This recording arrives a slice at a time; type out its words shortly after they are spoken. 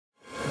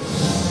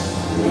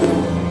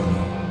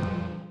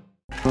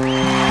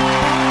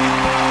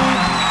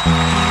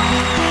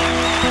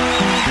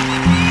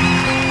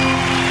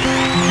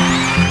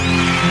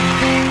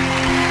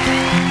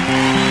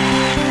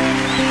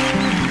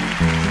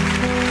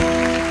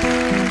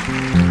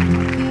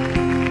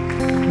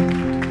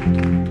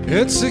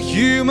It's a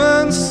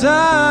human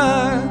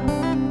sign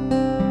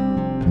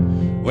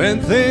when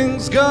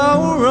things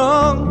go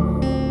wrong,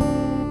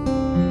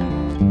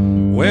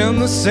 when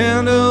the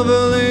scent of it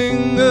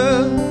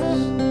lingers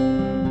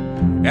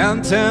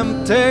and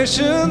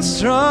temptation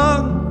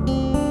strong.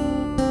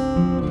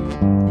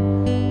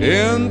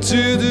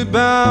 Into the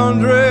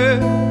boundary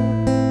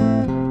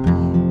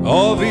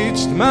of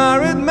each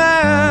married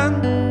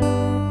man,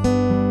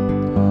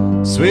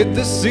 sweet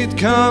deceit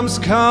comes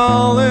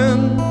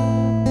calling,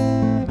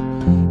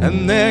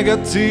 and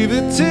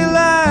negativity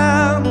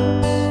lands.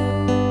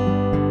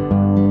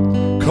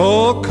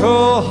 Cold,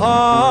 cold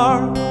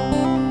heart,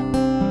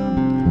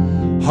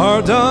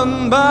 hard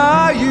done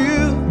by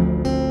you.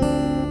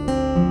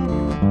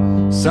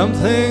 Some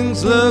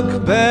things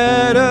look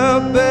better,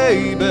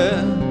 baby,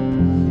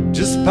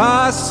 just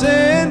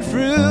passing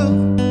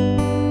through.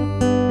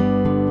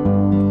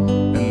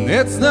 And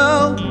it's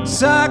no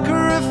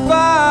sacrifice,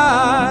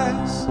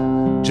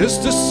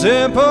 just a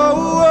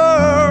simple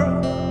word.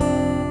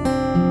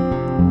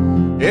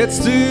 It's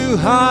two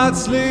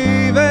hearts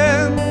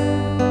living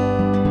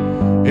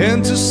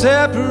into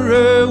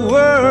separate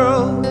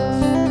worlds,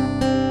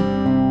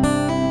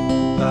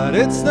 but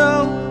it's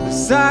no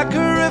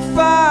sacrifice,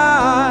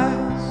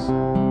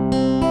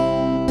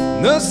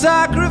 no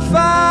sacrifice.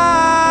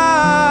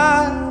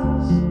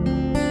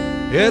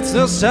 It's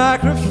no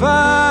sacrifice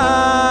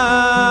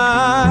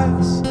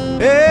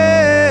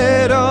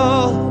at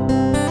all.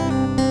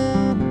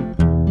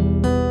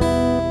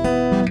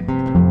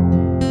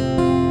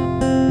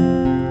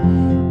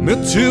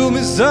 Mutual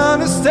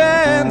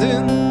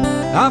misunderstanding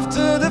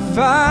after the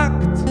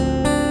fact,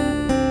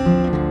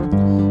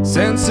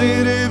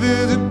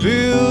 sensitivity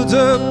builds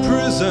a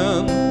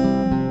prison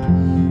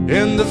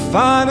in the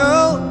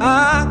final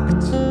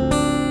act.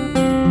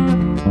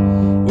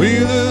 We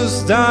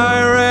lose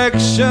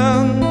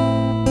direction,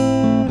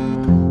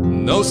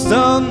 no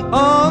stone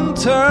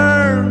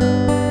unturned,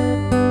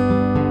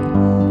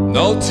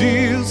 no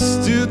tears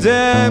to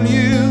damn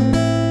you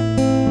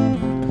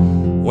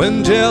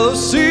when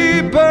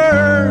jealousy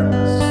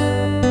burns.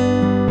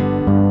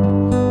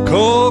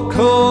 Cold,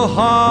 cold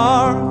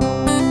heart,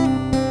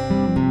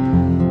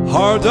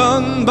 hard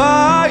done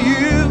by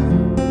you.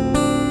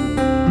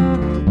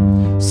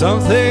 Some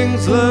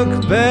things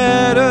look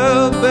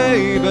better,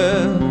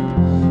 baby,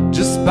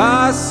 just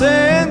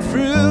passing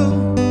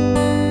through.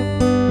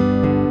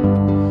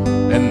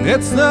 And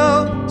it's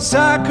no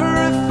sacrifice,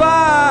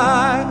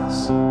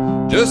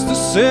 just a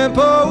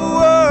simple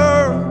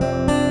word.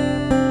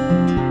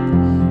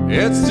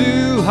 It's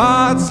two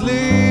hearts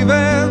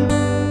living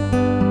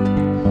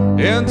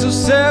into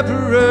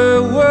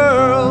separate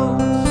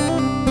worlds,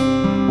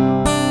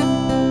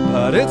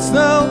 but it's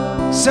no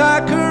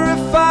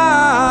sacrifice,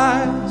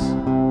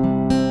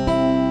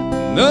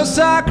 no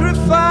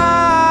sacrifice.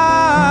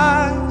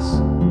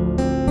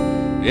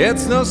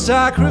 It's no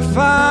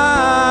sacrifice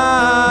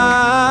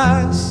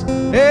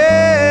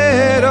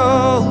at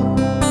all.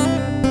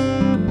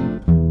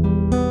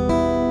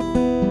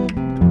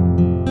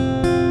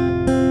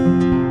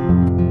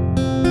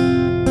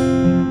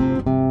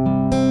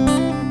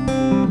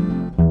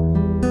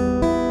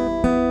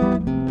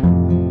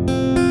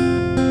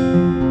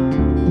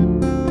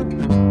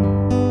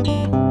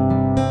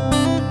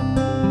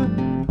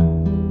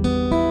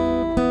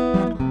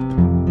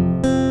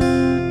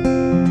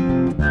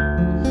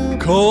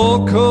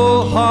 Cold,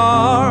 cold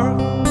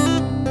heart,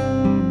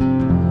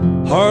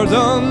 hard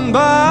done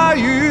by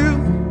you.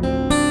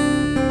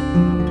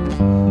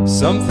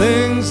 Some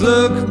things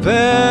look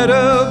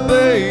better,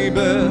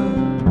 baby,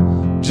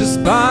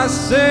 just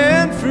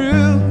passing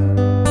through.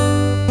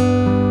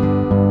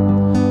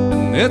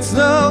 And it's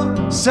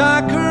no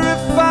sacrifice,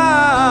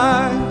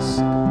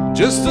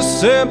 just a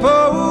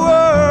simple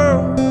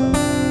word.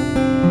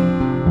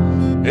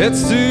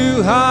 It's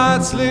two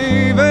hearts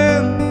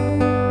leaving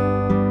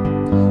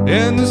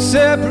in a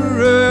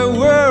separate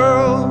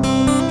world,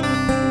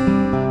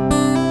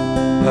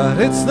 but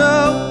it's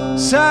no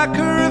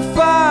sacrifice,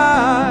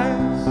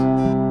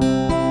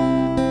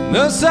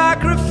 no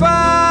sacrifice.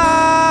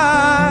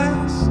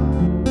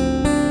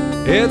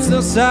 It's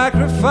no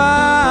sacrifice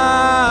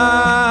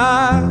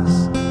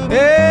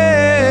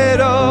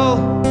at all.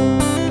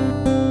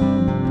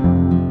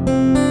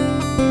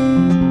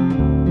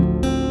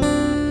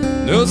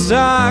 No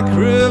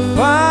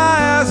sacrifice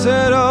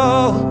at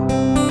all.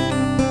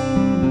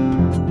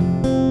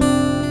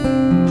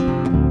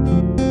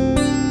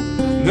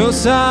 No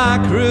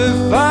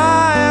sacrifice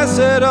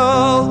at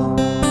all.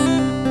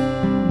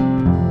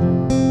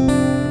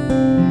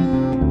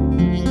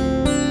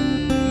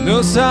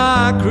 No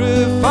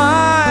sacrifice.